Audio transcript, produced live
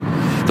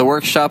The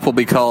workshop will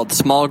be called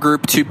Small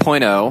Group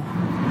 2.0,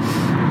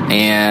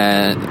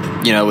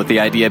 and, with the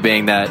idea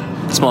being that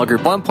Small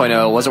Group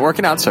 1.0 wasn't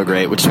working out so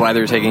great, which is why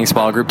they're taking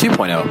Small Group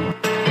 2.0.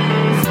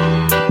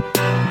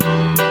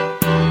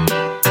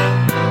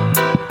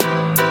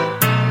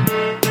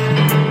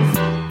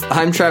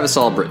 I'm Travis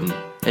Albritton,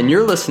 and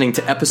you're listening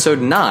to episode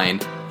 9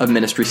 of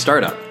Ministry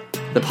Startup,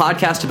 the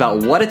podcast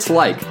about what it's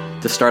like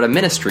to start a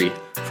ministry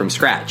from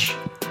scratch.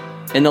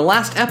 In the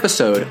last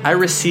episode, I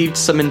received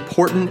some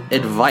important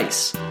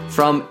advice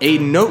from a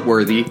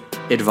noteworthy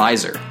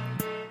advisor.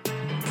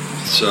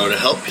 So to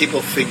help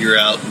people figure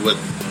out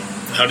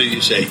how did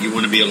you say, you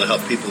want to be able to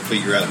help people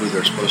figure out who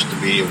they're supposed to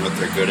be and what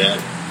they're good at?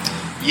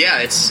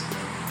 Yeah, if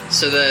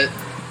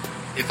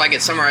I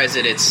could summarize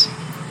it, it's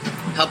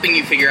helping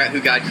you figure out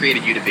who God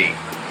created you to be.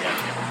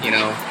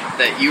 Yeah.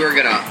 That you are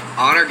going to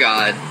honor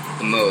God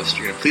the most,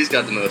 you're going to please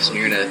God the most, and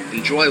you're going to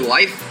enjoy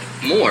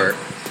life more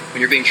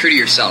when you're being true to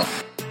yourself.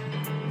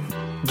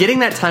 Getting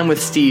that time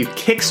with Steve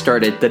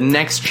kickstarted the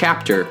next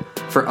chapter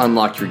for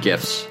Unlock Your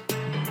Gifts.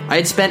 I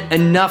had spent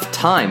enough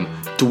time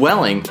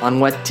dwelling on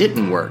what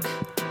didn't work.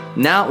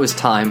 Now it was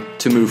time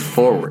to move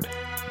forward.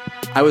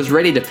 I was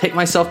ready to pick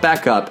myself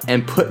back up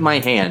and put my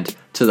hand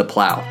to the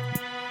plow.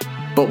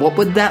 But what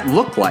would that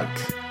look like?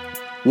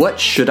 What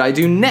should I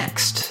do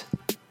next?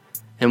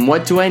 And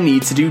what do I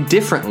need to do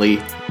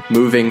differently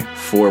moving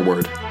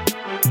forward?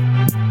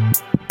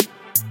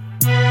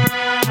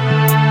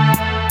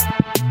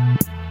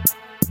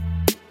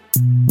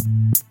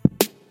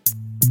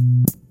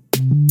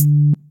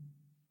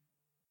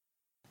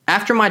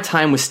 After my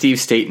time with Steve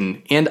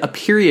Staten and a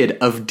period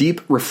of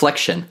deep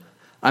reflection,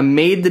 I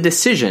made the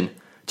decision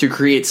to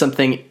create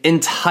something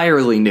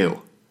entirely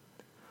new.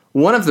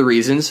 One of the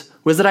reasons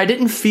was that I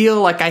didn't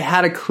feel like I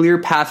had a clear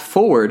path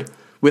forward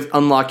with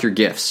Unlock Your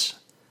Gifts.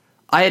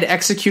 I had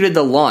executed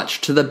the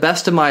launch to the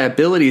best of my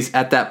abilities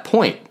at that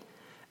point,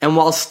 and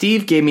while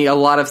Steve gave me a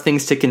lot of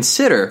things to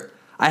consider,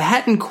 I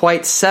hadn't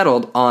quite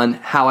settled on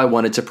how I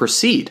wanted to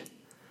proceed.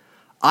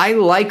 I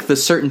like the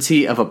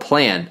certainty of a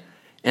plan,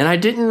 and I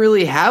didn't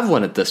really have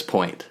one at this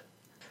point.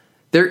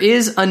 There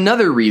is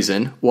another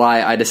reason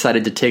why I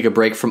decided to take a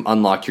break from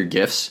Unlock Your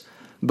Gifts,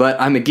 but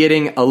I'm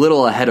getting a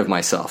little ahead of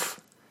myself.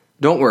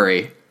 Don't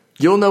worry,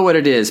 you'll know what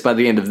it is by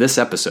the end of this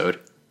episode.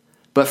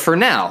 But for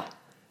now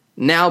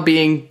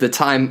being the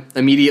time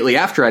immediately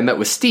after I met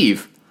with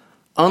Steve,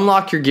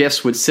 Unlock Your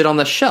Gifts would sit on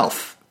the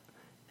shelf,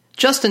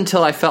 just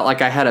until I felt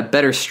like I had a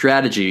better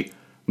strategy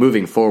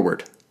moving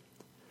forward.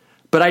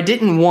 But I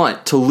didn't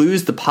want to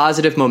lose the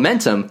positive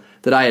momentum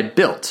that I had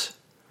built.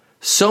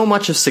 So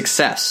much of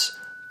success,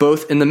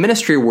 both in the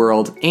ministry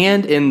world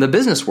and in the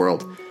business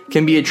world,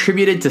 can be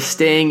attributed to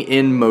staying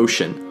in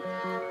motion.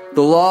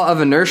 The law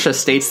of inertia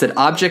states that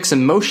objects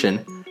in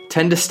motion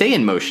tend to stay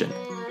in motion,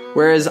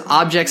 whereas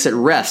objects at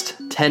rest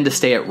tend to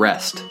stay at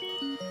rest.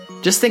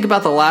 Just think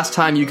about the last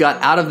time you got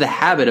out of the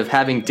habit of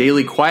having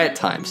daily quiet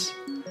times.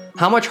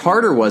 How much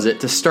harder was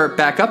it to start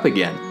back up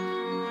again?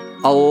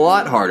 A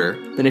lot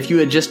harder than if you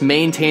had just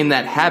maintained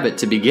that habit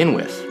to begin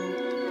with.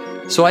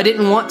 So I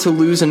didn't want to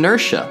lose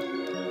inertia.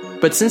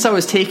 But since I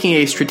was taking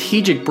a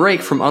strategic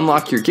break from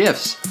Unlock Your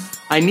Gifts,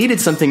 I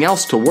needed something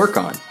else to work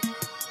on.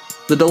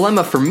 The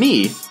dilemma for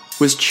me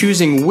was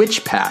choosing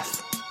which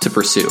path to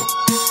pursue.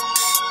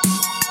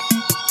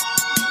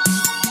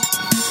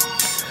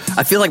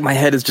 I feel like my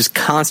head is just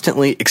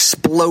constantly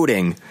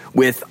exploding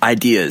with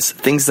ideas,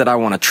 things that I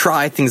want to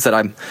try, things that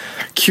I'm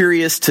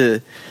curious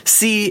to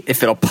see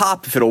if it'll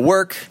pop, if it'll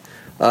work.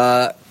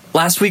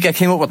 Last week I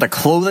came up with a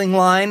clothing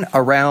line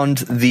around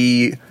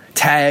the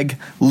tag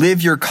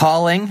Live Your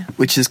Calling,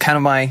 which is kind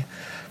of my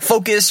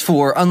focus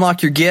for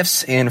Unlock Your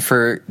Gifts and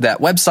for that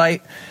website,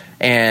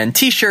 and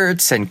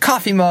t-shirts and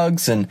coffee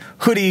mugs and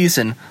hoodies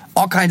and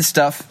all kinds of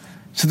stuff.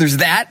 So there's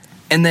that.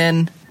 And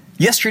then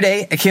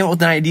yesterday I came up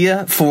with an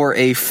idea for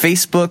a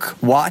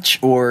Facebook watch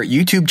or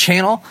YouTube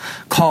channel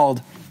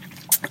called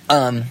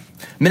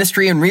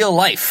Ministry in Real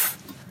Life.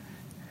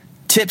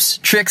 Tips,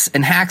 tricks,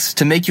 and hacks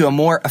to make you a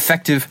more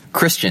effective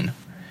Christian.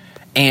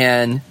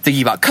 And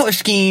thinking about color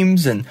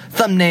schemes and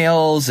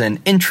thumbnails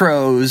and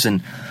intros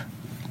and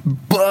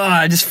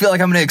I just feel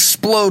like I'm going to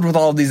explode with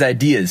all of these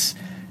ideas.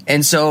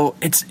 And so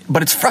it's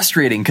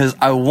frustrating because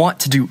I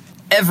want to do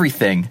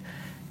everything,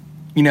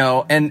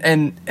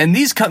 and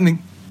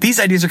these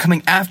ideas are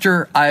coming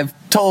after I've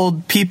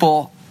told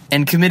people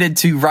and committed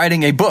to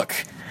writing a book.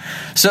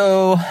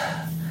 So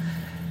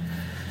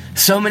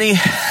many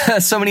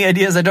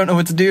ideas, I don't know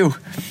what to do.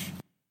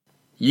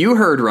 You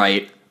heard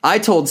right. I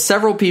told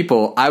several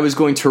people I was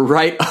going to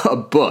write a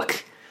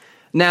book.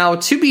 Now,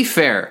 to be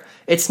fair,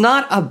 it's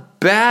not a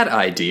bad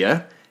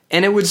idea,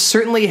 and it would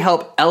certainly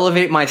help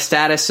elevate my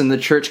status in the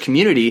church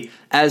community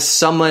as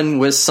someone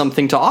with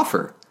something to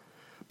offer.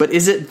 But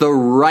is it the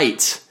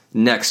right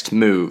next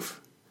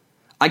move?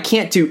 I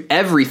can't do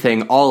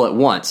everything all at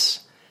once.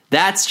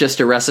 That's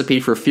just a recipe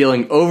for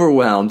feeling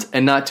overwhelmed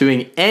and not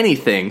doing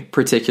anything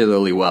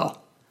particularly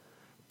well.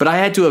 But I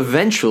had to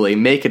eventually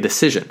make a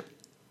decision.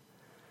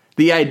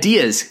 The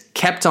ideas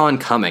kept on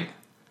coming.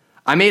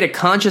 I made a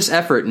conscious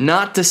effort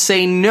not to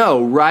say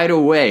no right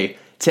away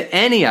to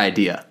any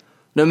idea,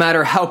 no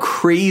matter how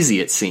crazy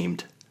it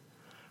seemed.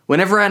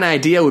 Whenever an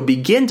idea would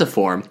begin to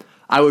form,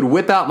 I would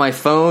whip out my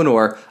phone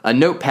or a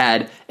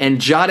notepad and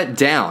jot it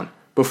down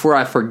before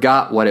I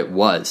forgot what it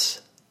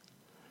was.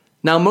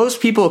 Now,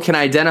 most people can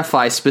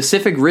identify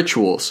specific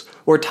rituals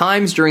or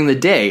times during the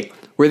day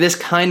where this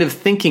kind of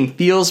thinking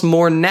feels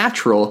more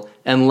natural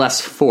and less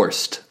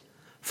forced.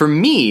 For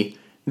me,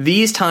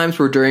 these times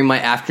were during my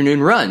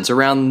afternoon runs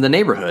around the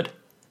neighborhood.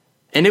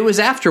 And it was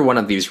after one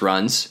of these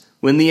runs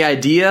when the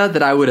idea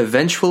that I would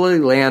eventually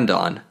land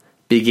on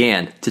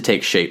began to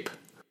take shape.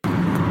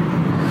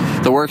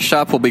 The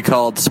workshop will be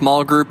called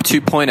Small Group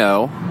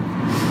 2.0,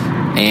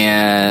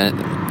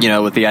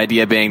 and, with the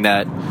idea being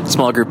that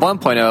Small Group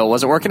 1.0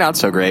 wasn't working out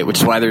so great, which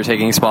is why they're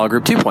taking Small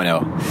Group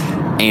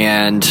 2.0.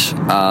 And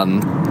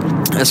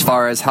as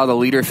far as how the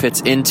leader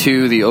fits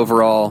into the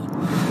overall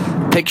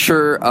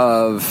picture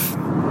of,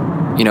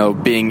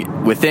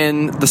 being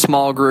within the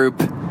small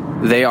group,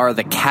 they are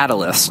the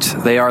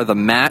catalyst. They are the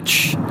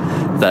match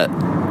that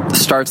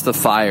starts the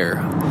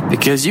fire.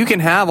 Because you can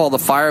have all the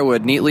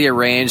firewood neatly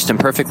arranged and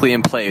perfectly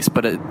in place,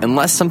 but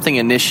unless something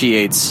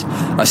initiates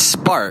a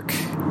spark,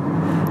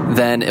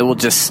 then it will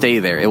just stay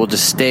there. It will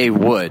just stay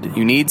wood.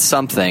 You need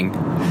something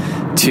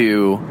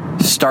to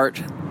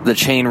start the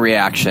chain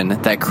reaction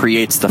that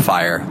creates the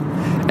fire.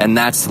 And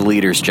that's the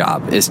leader's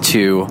job, is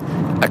to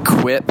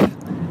equip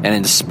and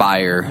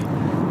inspire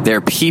their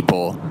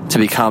people to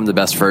become the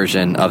best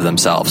version of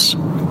themselves.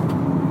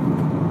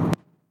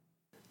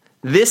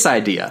 This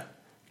idea,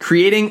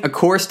 creating a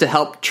course to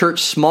help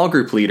church small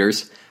group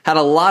leaders, had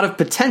a lot of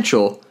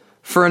potential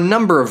for a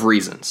number of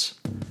reasons.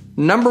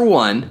 Number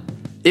one,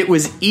 it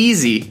was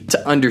easy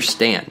to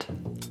understand.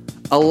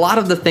 A lot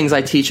of the things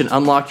I teach in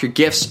Unlock Your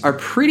Gifts are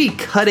pretty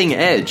cutting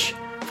edge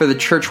for the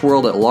church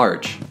world at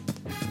large.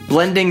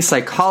 Blending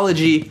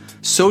psychology,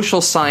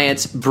 social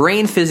science,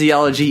 brain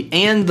physiology,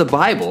 and the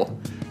Bible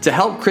to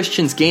help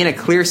Christians gain a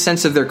clear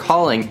sense of their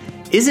calling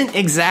isn't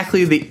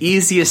exactly the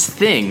easiest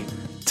thing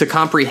to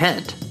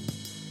comprehend.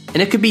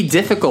 And it could be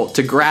difficult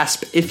to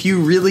grasp if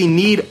you really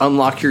need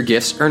Unlock Your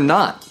Gifts or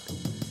not.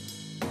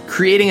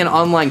 Creating an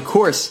online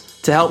course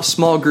to help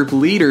small group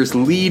leaders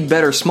lead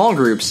better small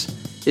groups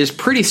is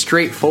pretty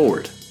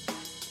straightforward.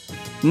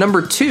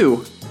 Number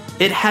two,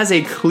 it has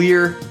a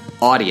clear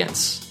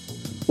audience.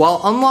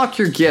 While Unlock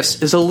Your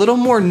Gifts is a little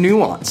more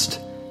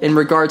nuanced in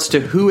regards to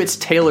who it's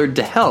tailored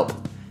to help,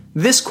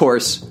 this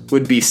course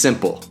would be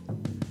simple.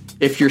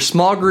 If your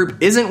small group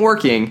isn't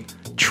working,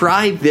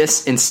 try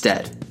this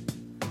instead.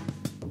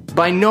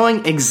 By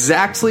knowing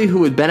exactly who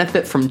would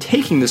benefit from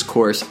taking this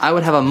course, I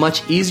would have a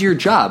much easier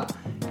job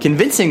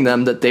convincing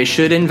them that they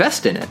should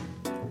invest in it.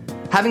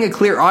 Having a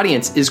clear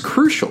audience is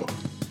crucial.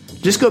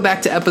 Just go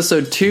back to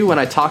episode 2 when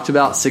I talked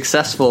about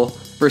successful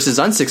versus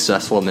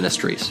unsuccessful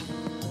ministries.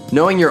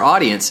 Knowing your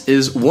audience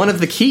is one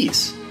of the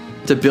keys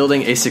to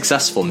building a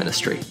successful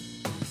ministry.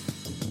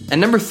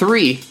 And number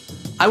 3,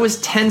 I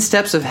was 10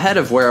 steps ahead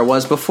of where I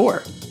was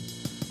before.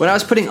 When I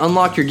was putting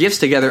Unlock Your Gifts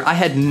together, I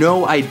had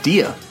no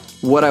idea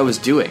what I was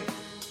doing.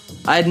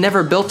 I had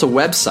never built a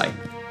website,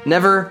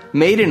 never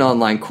made an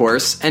online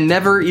course, and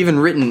never even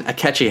written a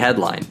catchy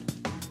headline.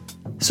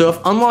 So if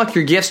Unlock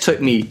Your Gifts took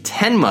me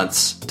 10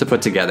 months to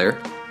put together,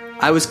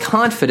 I was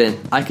confident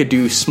I could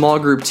do Small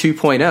Group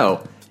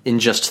 2.0 in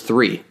just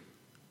 3.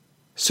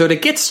 So to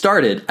get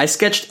started, I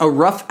sketched a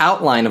rough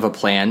outline of a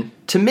plan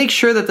to make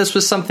sure that this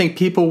was something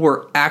people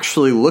were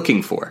actually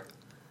looking for.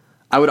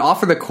 I would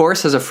offer the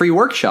course as a free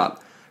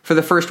workshop for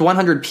the first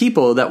 100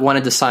 people that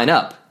wanted to sign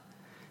up.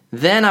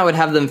 Then I would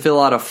have them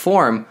fill out a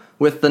form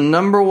with the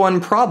number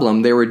one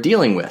problem they were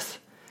dealing with,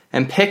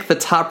 and pick the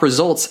top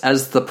results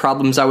as the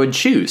problems I would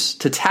choose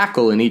to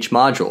tackle in each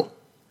module.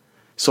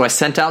 So I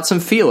sent out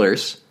some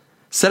feelers,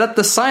 set up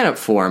the sign-up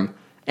form,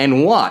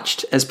 and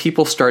watched as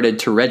people started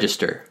to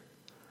register.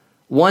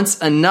 Once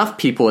enough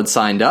people had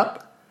signed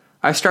up,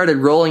 I started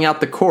rolling out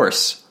the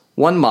course,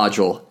 one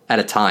module at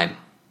a time.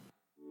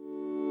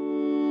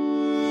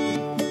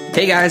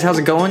 Hey guys, how's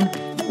it going?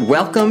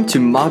 Welcome to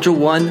Module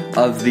 1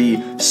 of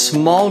the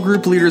Small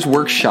Group Leaders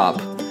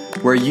Workshop,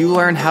 where you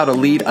learn how to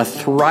lead a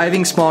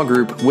thriving small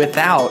group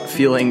without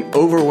feeling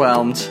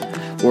overwhelmed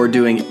or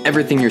doing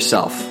everything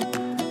yourself.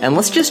 And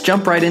let's just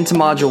jump right into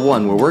Module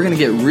 1, where we're going to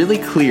get really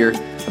clear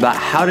about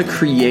how to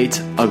create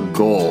a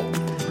goal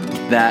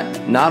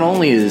that not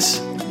only is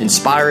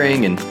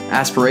inspiring and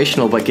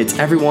aspirational, but gets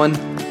everyone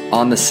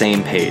on the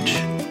same page.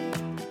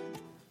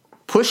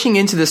 Pushing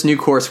into this new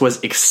course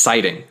was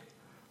exciting.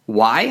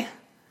 Why?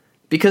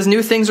 Because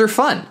new things are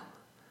fun.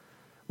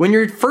 When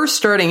you're first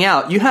starting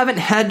out, you haven't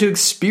had to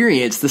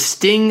experience the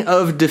sting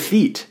of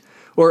defeat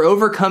or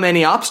overcome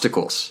any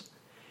obstacles.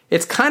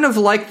 It's kind of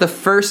like the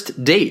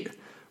first date,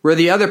 where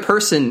the other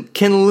person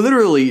can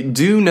literally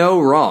do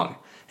no wrong,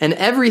 and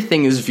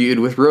everything is viewed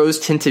with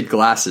rose-tinted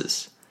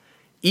glasses.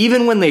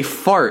 Even when they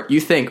fart, you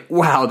think,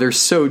 wow, they're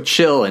so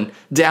chill and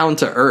down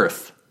to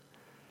earth.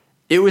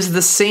 It was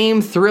the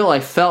same thrill I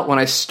felt when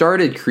I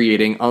started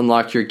creating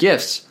Unlock Your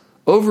Gifts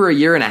over a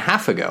year and a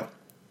half ago.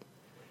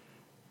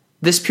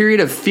 This period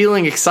of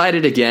feeling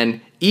excited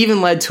again even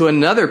led to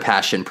another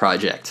passion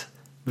project,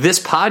 this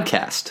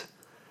podcast.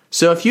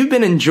 So if you've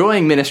been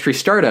enjoying Ministry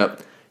Startup,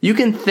 you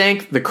can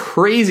thank the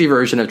crazy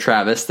version of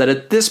Travis that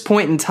at this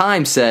point in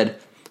time said,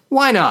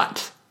 why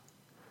not?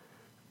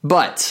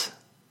 But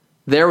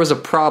there was a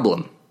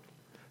problem.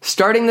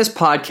 Starting this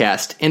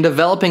podcast and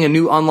developing a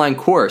new online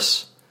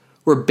course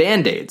were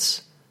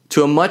band-aids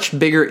to a much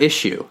bigger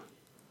issue,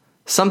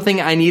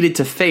 something I needed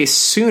to face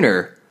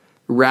sooner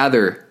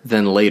rather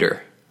than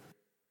later.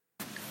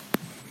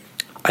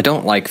 I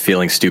don't like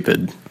feeling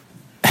stupid.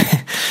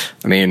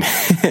 I mean,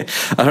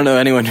 I don't know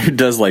anyone who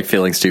does like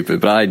feeling stupid,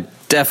 but I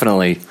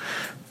definitely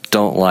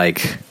don't like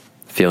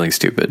feeling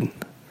stupid.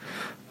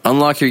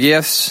 Unlock Your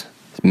Gifts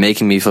is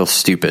making me feel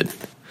stupid.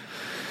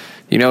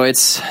 You know,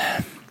 it's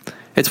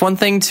one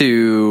thing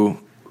to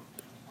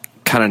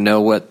kind of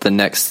know what the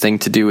next thing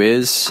to do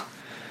is.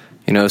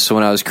 You know, so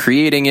when I was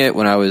creating it,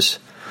 when I was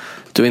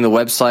doing the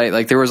website,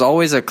 like there was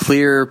always a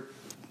clear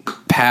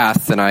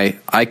path and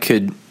I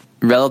could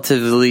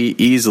relatively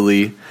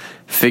easily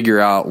figure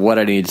out what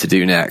I needed to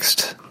do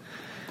next.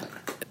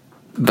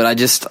 But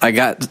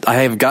I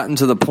have gotten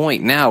to the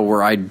point now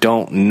where I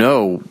don't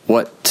know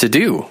what to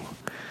do.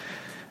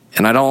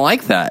 And I don't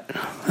like that.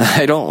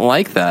 I don't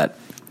like that.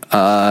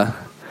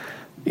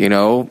 You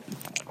know,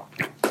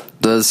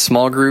 the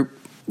small group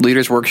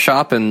leaders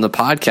workshop and the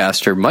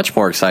podcast are much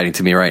more exciting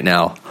to me right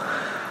now.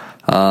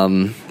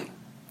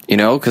 You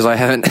know, because I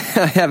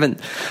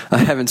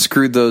haven't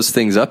screwed those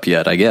things up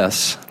yet, I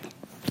guess.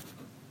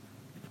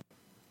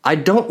 I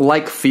don't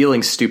like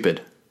feeling stupid.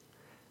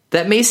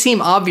 That may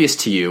seem obvious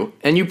to you,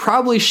 and you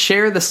probably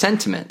share the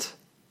sentiment.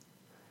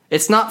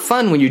 It's not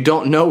fun when you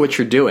don't know what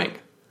you're doing.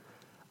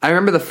 I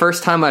remember the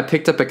first time I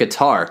picked up a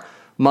guitar,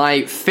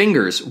 my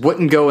fingers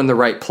wouldn't go in the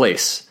right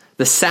place.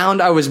 The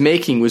sound I was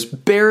making was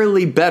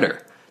barely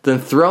better than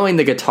throwing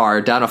the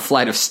guitar down a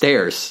flight of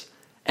stairs.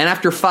 And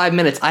after 5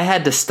 minutes, I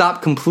had to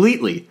stop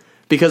completely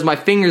because my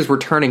fingers were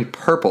turning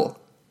purple.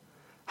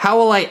 How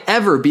will I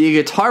ever be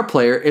a guitar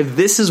player if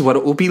this is what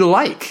it will be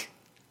like?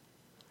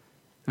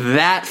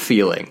 That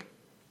feeling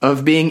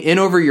of being in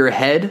over your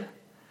head,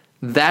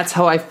 that's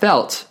how I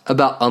felt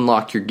about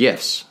Unlock Your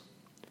Gifts.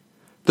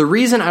 The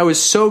reason I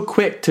was so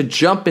quick to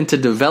jump into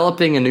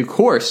developing a new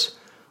course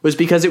was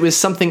because it was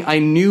something I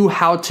knew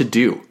how to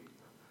do.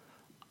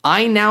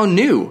 I now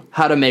knew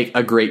how to make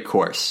a great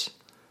course.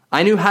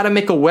 I knew how to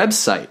make a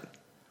website.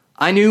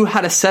 I knew how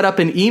to set up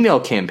an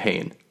email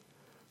campaign.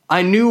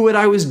 I knew what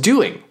I was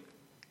doing.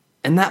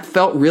 And that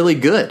felt really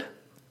good.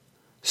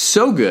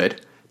 So good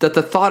that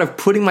the thought of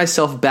putting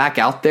myself back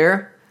out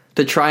there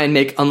to try and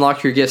make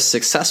Unlock Your Gifts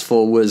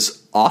successful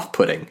was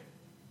off-putting.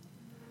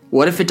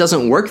 What if it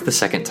doesn't work the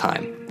second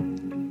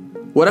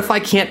time? What if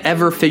I can't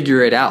ever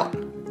figure it out?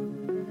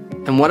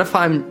 And what if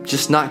I'm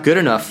just not good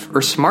enough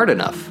or smart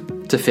enough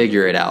to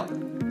figure it out?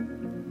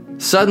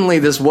 Suddenly,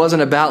 this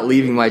wasn't about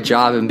leaving my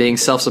job and being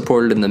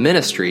self-supported in the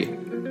ministry.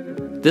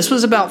 This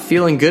was about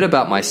feeling good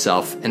about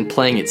myself and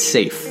playing it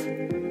safe.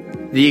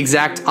 The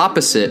exact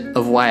opposite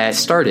of why I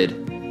started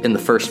in the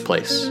first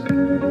place.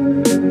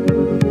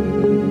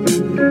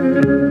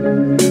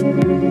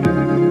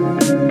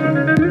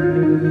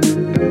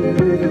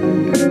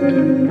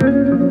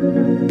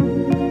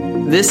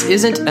 This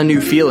isn't a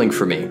new feeling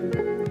for me.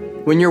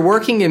 When you're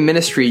working in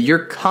ministry,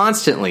 you're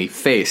constantly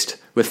faced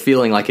with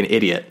feeling like an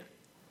idiot.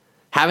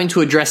 Having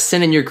to address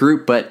sin in your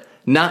group, but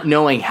not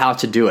knowing how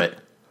to do it.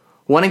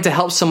 Wanting to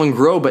help someone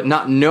grow, but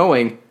not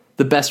knowing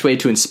the best way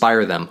to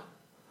inspire them.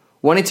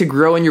 Wanting to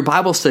grow in your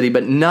Bible study,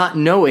 but not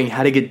knowing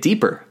how to get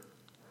deeper.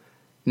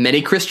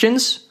 Many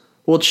Christians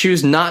will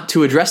choose not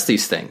to address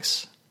these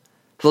things.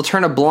 They'll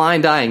turn a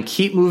blind eye and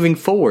keep moving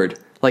forward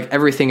like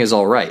everything is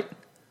all right.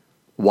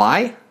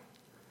 Why?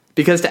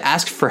 Because to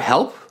ask for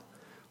help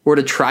or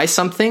to try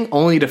something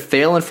only to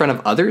fail in front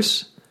of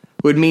others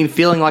would mean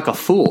feeling like a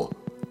fool.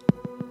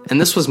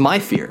 And this was my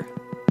fear.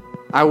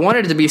 I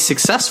wanted to be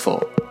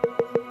successful,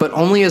 but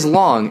only as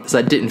long as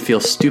I didn't feel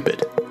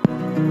stupid.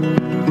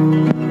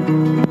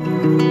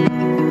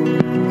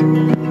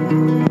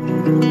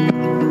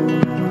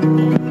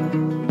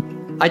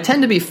 I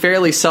tend to be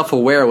fairly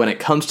self-aware when it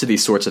comes to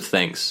these sorts of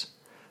things,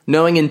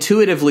 knowing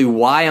intuitively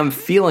why I'm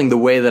feeling the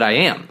way that I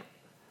am.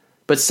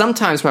 But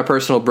sometimes my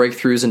personal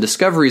breakthroughs and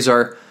discoveries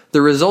are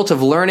the result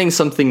of learning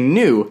something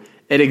new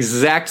at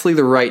exactly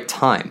the right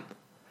time.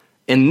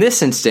 In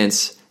this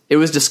instance, it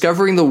was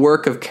discovering the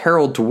work of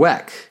Carol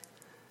Dweck,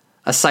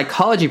 a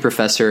psychology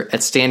professor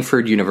at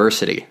Stanford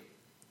University.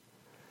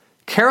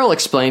 Carol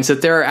explains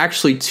that there are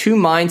actually two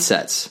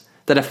mindsets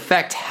that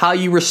affect how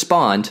you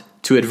respond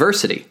to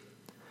adversity.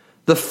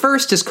 The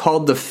first is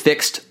called the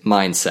fixed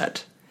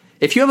mindset.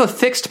 If you have a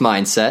fixed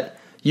mindset,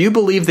 you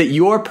believe that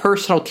your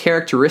personal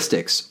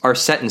characteristics are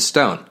set in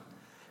stone,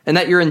 and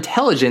that your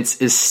intelligence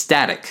is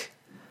static.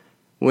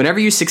 Whenever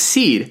you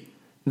succeed,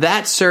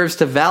 that serves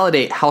to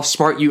validate how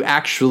smart you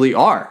actually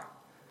are.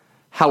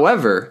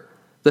 However,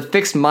 the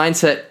fixed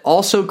mindset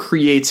also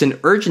creates an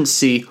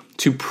urgency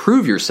to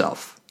prove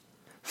yourself.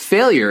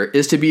 Failure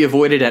is to be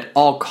avoided at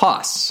all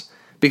costs,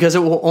 because it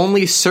will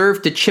only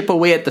serve to chip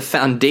away at the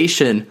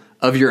foundation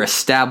of your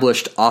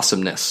established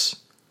awesomeness.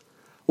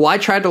 Why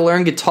try to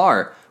learn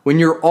guitar when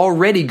you're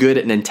already good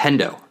at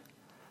Nintendo?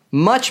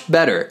 Much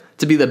better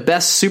to be the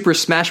best Super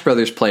Smash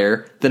Bros.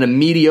 Player than a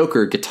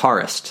mediocre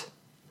guitarist.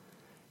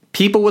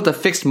 People with a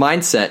fixed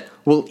mindset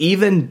will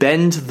even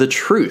bend the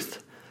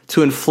truth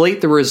to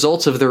inflate the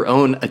results of their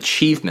own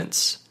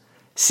achievements,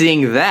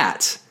 seeing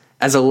that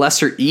as a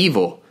lesser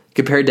evil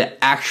compared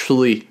to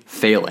actually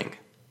failing.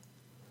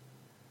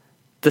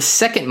 The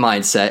second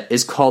mindset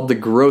is called the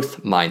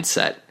growth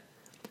mindset.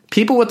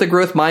 People with the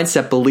growth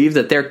mindset believe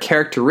that their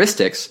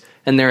characteristics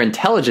and their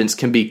intelligence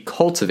can be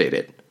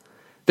cultivated.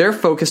 They're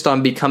focused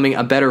on becoming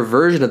a better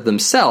version of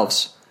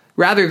themselves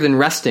rather than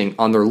resting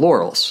on their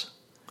laurels.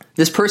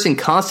 This person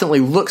constantly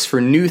looks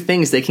for new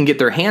things they can get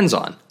their hands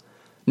on,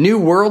 new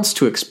worlds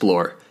to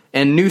explore,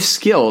 and new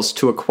skills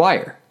to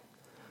acquire.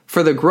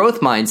 For the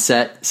growth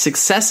mindset,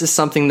 success is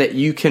something that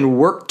you can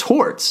work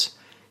towards,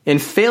 and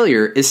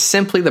failure is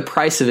simply the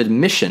price of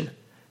admission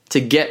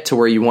to get to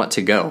where you want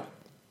to go.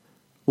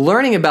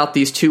 Learning about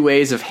these two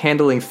ways of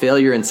handling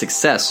failure and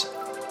success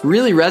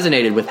really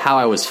resonated with how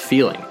I was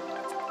feeling.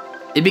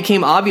 It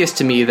became obvious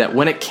to me that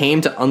when it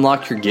came to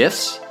unlock your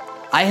gifts,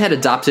 I had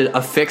adopted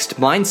a fixed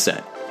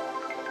mindset.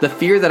 The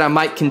fear that I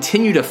might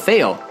continue to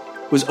fail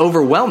was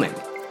overwhelming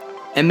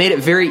and made it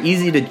very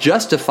easy to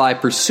justify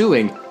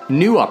pursuing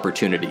new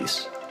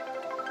opportunities.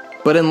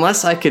 But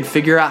unless I could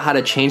figure out how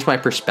to change my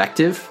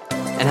perspective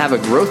and have a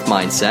growth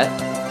mindset,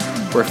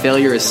 where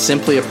failure is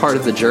simply a part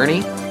of the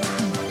journey,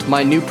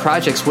 my new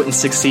projects wouldn't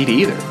succeed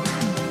either.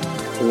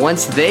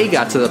 Once they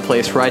got to the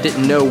place where I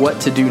didn't know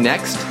what to do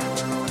next,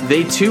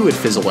 they too would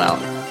fizzle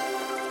out.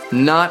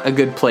 Not a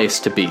good place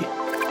to be.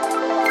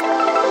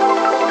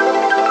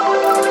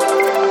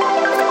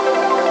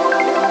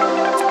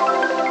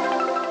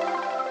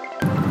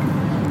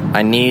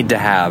 I need to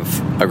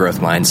have a growth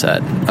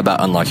mindset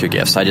about unlock your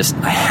gifts. I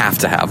have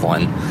to have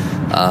one.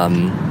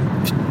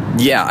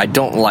 I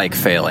don't like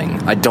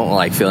failing. I don't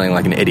like feeling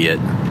like an idiot,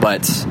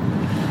 but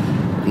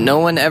no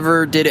one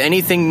ever did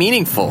anything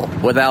meaningful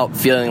without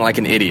feeling like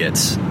an idiot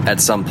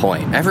at some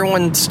point.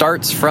 Everyone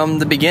starts from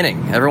the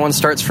beginning. Everyone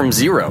starts from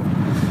zero.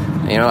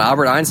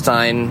 Albert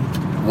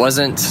Einstein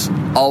wasn't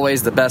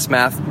always the best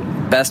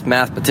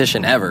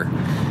mathematician ever.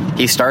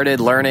 He started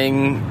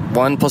learning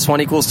 1 +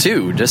 1 =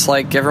 2, just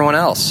like everyone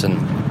else. And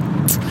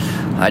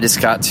I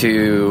just got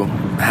to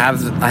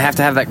I have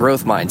to have that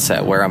growth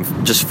mindset where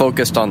I'm just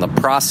focused on the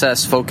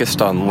process,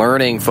 focused on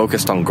learning,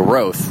 focused on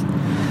growth.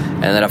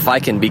 And that if I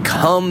can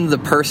become the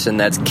person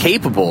that's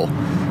capable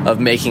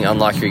of making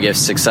Unlock Your Gifts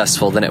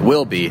successful, then it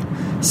will be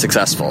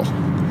successful.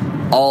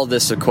 All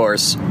this, of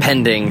course,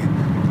 pending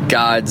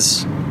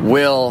God's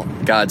will,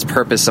 God's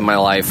purpose in my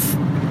life.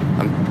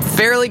 I'm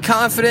fairly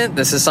confident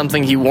this is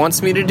something He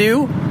wants me to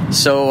do,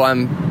 so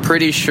I'm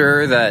pretty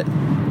sure that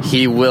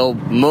He will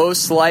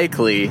most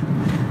likely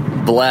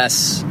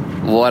bless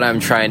what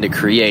I'm trying to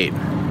create.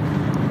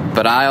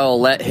 But I'll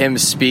let Him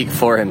speak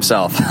for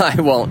Himself.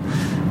 I won't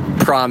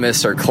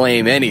promise or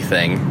claim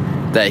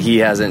anything that He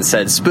hasn't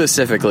said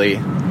specifically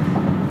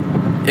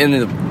in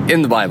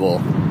the Bible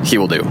He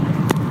will do.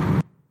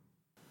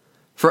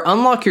 For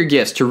Unlock Your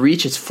Gifts to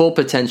reach its full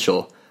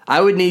potential,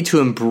 I would need to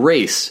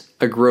embrace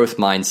a growth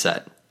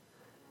mindset.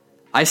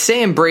 I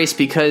say embrace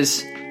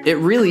because it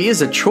really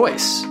is a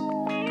choice.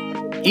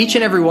 Each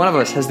and every one of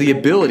us has the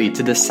ability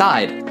to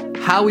decide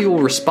how we will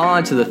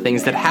respond to the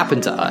things that happen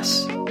to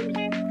us.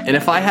 And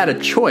if I had a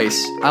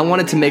choice, I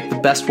wanted to make the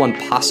best one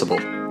possible.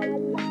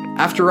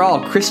 After all,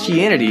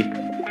 Christianity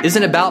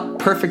isn't about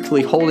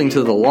perfectly holding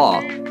to the law.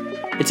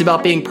 It's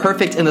about being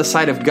perfect in the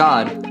sight of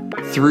God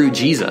through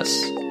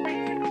Jesus.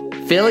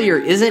 Failure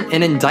isn't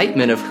an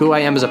indictment of who I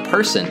am as a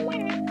person.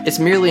 It's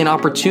merely an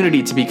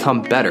opportunity to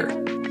become better.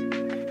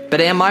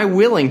 But am I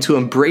willing to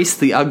embrace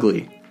the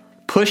ugly,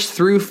 push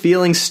through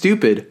feeling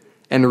stupid,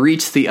 and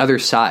reach the other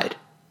side?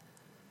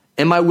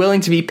 Am I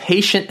willing to be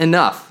patient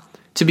enough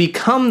to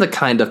become the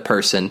kind of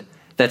person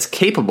that's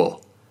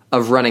capable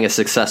of running a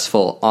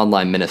successful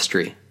online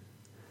ministry?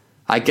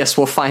 I guess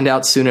we'll find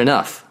out soon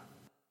enough.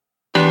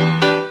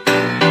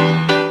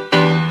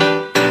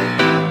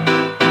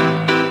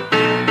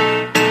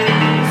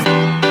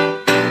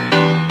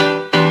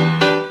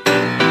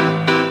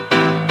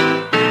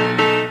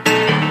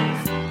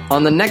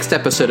 On the next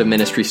episode of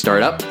Ministry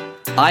Startup,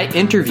 I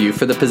interview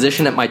for the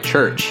position at my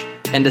church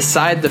and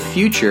decide the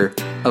future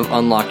of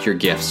Unlock Your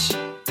Gifts.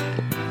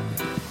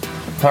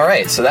 All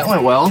right, so that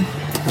went well.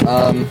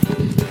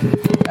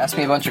 Asked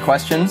me a bunch of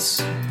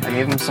questions. I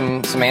gave him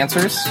some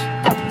answers.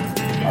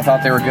 I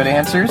thought they were good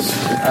answers.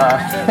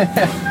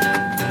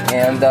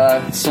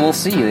 So we'll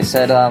see. They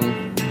said,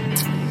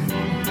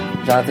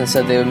 Jonathan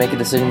said they would make a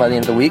decision by the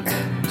end of the week,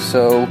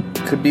 so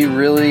could be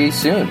really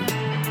soon.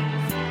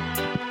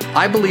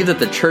 I believe that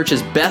the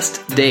church's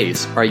best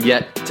days are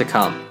yet to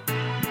come.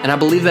 And I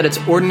believe that it's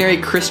ordinary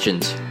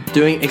Christians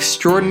doing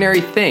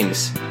extraordinary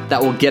things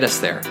that will get us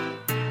there.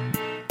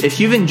 If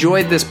you've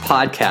enjoyed this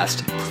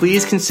podcast,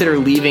 please consider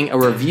leaving a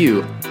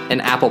review in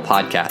Apple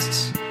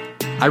Podcasts.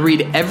 I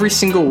read every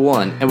single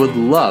one and would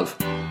love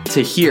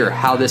to hear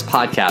how this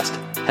podcast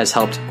has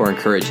helped or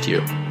encouraged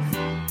you.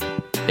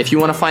 If you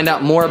want to find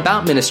out more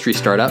about Ministry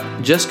Startup,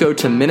 just go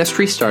to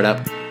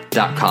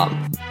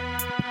ministrystartup.com.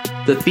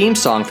 The theme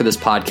song for this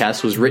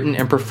podcast was written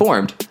and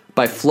performed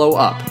by Flow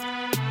Up.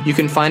 You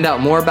can find out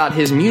more about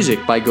his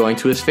music by going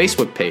to his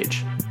Facebook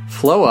page,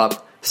 Flow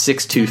Up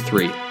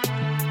 623.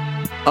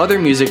 Other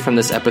music from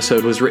this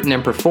episode was written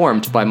and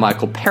performed by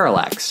Michael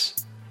Parallax.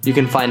 You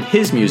can find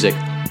his music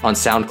on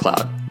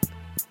SoundCloud.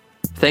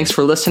 Thanks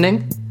for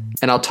listening,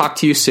 and I'll talk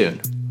to you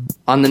soon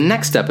on the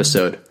next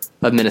episode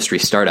of Ministry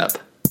Startup.